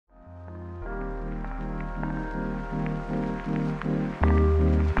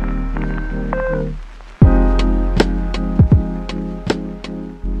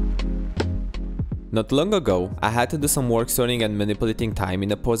Not long ago, I had to do some work storing and manipulating time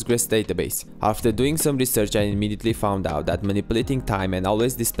in a Postgres database. After doing some research, I immediately found out that manipulating time and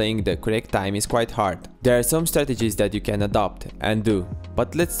always displaying the correct time is quite hard. There are some strategies that you can adopt and do,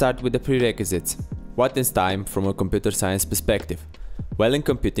 but let's start with the prerequisites. What is time from a computer science perspective? Well, in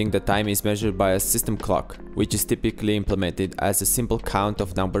computing, the time is measured by a system clock, which is typically implemented as a simple count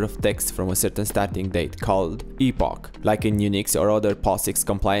of number of texts from a certain starting date called epoch. Like in Unix or other POSIX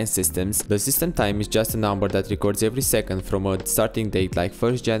compliance systems, the system time is just a number that records every second from a starting date like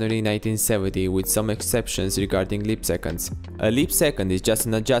 1st January 1970, with some exceptions regarding leap seconds. A leap second is just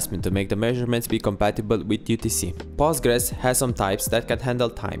an adjustment to make the measurements be compatible with UTC. Postgres has some types that can handle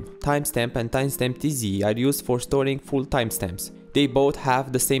time. Timestamp and timestamp TZ are used for storing full timestamps. They both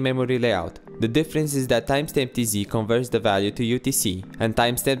have the same memory layout. The difference is that timestamp TZ converts the value to UTC and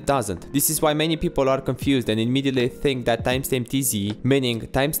timestamp doesn't. This is why many people are confused and immediately think that timestamp TZ, meaning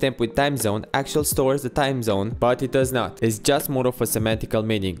timestamp with timezone, actually stores the time zone, but it does not. It's just more of a semantical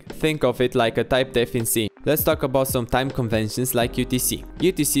meaning. Think of it like a typedef in C. Let's talk about some time conventions like UTC.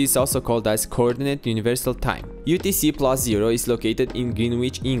 UTC is also called as Coordinate Universal Time. UTC plus 0 is located in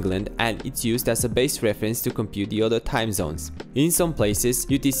Greenwich, England, and it's used as a base reference to compute the other time zones. In some places,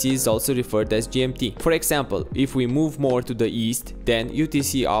 UTC is also referred as GMT. For example, if we move more to the east, then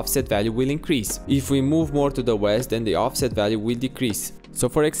UTC offset value will increase. If we move more to the west, then the offset value will decrease. So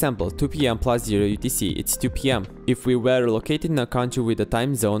for example, 2 p.m. plus 0 UTC, it's 2 p.m. If we were located in a country with a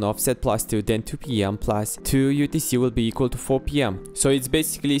time zone offset plus 2, then 2 p.m. plus 2 UTC will be equal to 4 p.m. So it's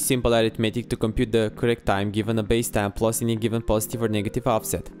basically simple arithmetic to compute the correct time given a base time plus any given positive or negative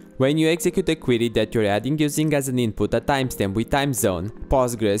offset. When you execute a query that you're adding using as an input a timestamp with time zone,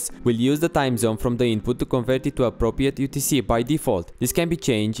 Postgres will use the time zone from the input to convert it to appropriate UTC by default. This can be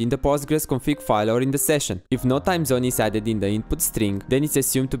changed in the Postgres config file or in the session. If no time zone is added in the input string, then it's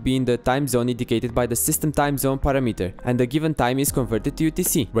assumed to be in the time zone indicated by the system time zone parameter, and the given time is converted to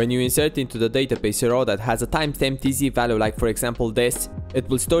UTC. When you insert into the database a row that has a timestamp TZ value, like for example this, it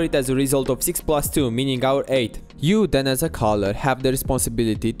will store it as a result of 6 plus 2, meaning our 8. You then as a caller have the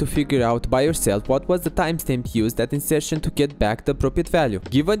responsibility to figure out by yourself what was the timestamp used at insertion to get back the appropriate value.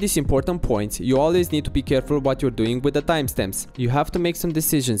 Given these important points, you always need to be careful what you're doing with the timestamps. You have to make some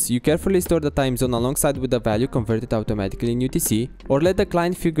decisions. You carefully store the time zone alongside with the value converted automatically in UTC, or let the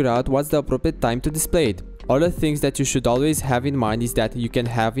client figure out what's the appropriate time to display it. Other things that you should always have in mind is that you can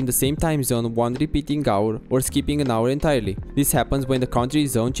have in the same time zone one repeating hour or skipping an hour entirely. This happens when the country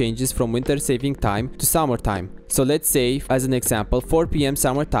zone changes from winter saving time to summer time. So let's say, as an example, 4 p.m.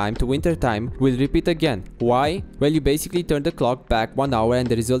 summer time to winter time will repeat again. Why? Well, you basically turn the clock back 1 hour and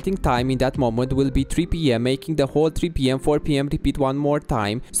the resulting time in that moment will be 3 p.m. making the whole 3 p.m. 4 p.m. repeat one more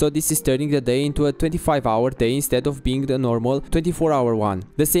time. So this is turning the day into a 25-hour day instead of being the normal 24-hour one.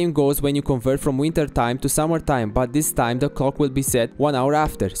 The same goes when you convert from winter time to summer time, but this time the clock will be set 1 hour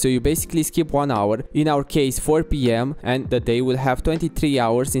after. So you basically skip 1 hour, in our case 4 p.m. and the day will have 23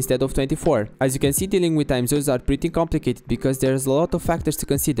 hours instead of 24. As you can see, dealing with time zones are pretty complicated because there's a lot of factors to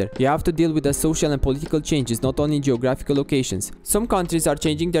consider. You have to deal with the social and political changes, not only geographical locations. Some countries are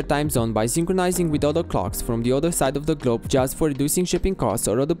changing their time zone by synchronizing with other clocks from the other side of the globe just for reducing shipping costs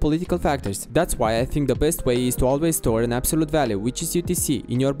or other political factors. That's why I think the best way is to always store an absolute value, which is UTC,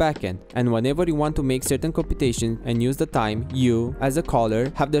 in your backend, and whenever you want to make certain computation and use the time, you, as a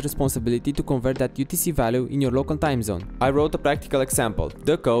caller, have the responsibility to convert that UTC value in your local time zone. I wrote a practical example.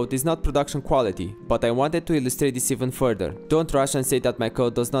 The code is not production quality, but I wanted to illustrate this even further. Don't rush and say that my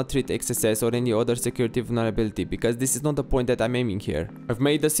code does not treat XSS or any other security vulnerability, because this is not the point that I'm aiming here. I've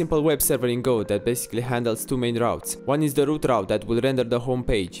made a simple web server in Go that basically handles two main routes. One is the root route that will render the home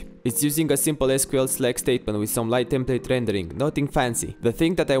page. It's using a simple SQL select statement with some light template rendering, nothing fancy. The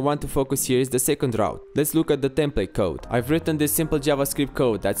thing that I want to focus here is the second route. Let's look at the template code. I've written this simple JavaScript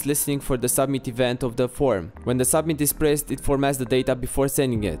code that's listening for the submit event of the form. When the submit is pressed, it formats the data before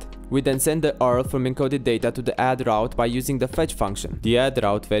sending it. We then send the URL from encoded data to the add route by using the fetch function. The add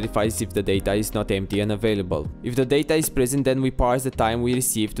route verifies if the data is not empty and available. If the data is present, then we parse the time we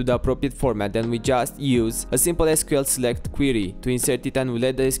receive to the appropriate format. Then we just use a simple SQL select query to insert it, and we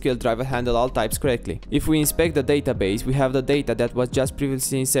let the SQL driver handle all types correctly. If we inspect the database, we have the data that was just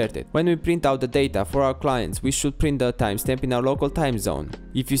previously inserted. When we print out the data for our clients, we should print the timestamp in our local time zone.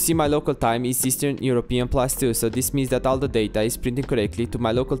 If you see, my local time is Eastern European +2, so this means that all the data is printing correctly to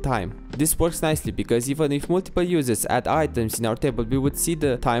my local time. This works nicely because even if multiple users add items in our table, we would see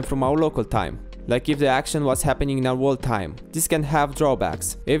the time from our local time. like if the action was happening in a world time. This can have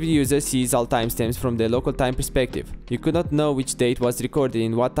drawbacks. Every user sees all timestamps from the local time perspective. You could not know which date was recorded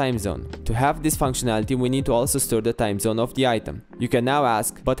in what time zone. To have this functionality, we need to also store the time zone of the item. You can now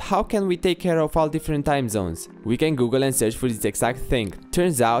ask, but how can we take care of all different time zones? We can Google and search for this exact thing.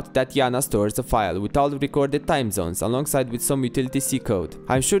 Turns out that Yana stores a file with all recorded time zones alongside with some utility C code.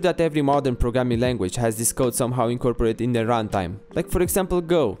 I'm sure that every modern programming language has this code somehow incorporated in their runtime. Like for example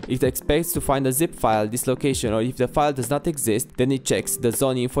Go, it expects to find a zip file at this location, or if the file does not exist, then it checks the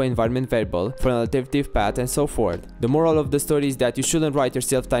zone info environment variable for an alternative path and so forth. The moral of the story is that you shouldn't write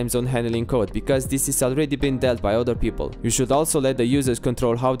yourself time zone handling code because this is already been dealt by other people. You should also let the users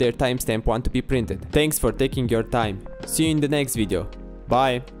control how their timestamp want to be printed. Thanks for taking your time. See you in the next video.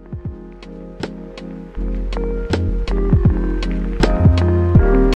 Bye!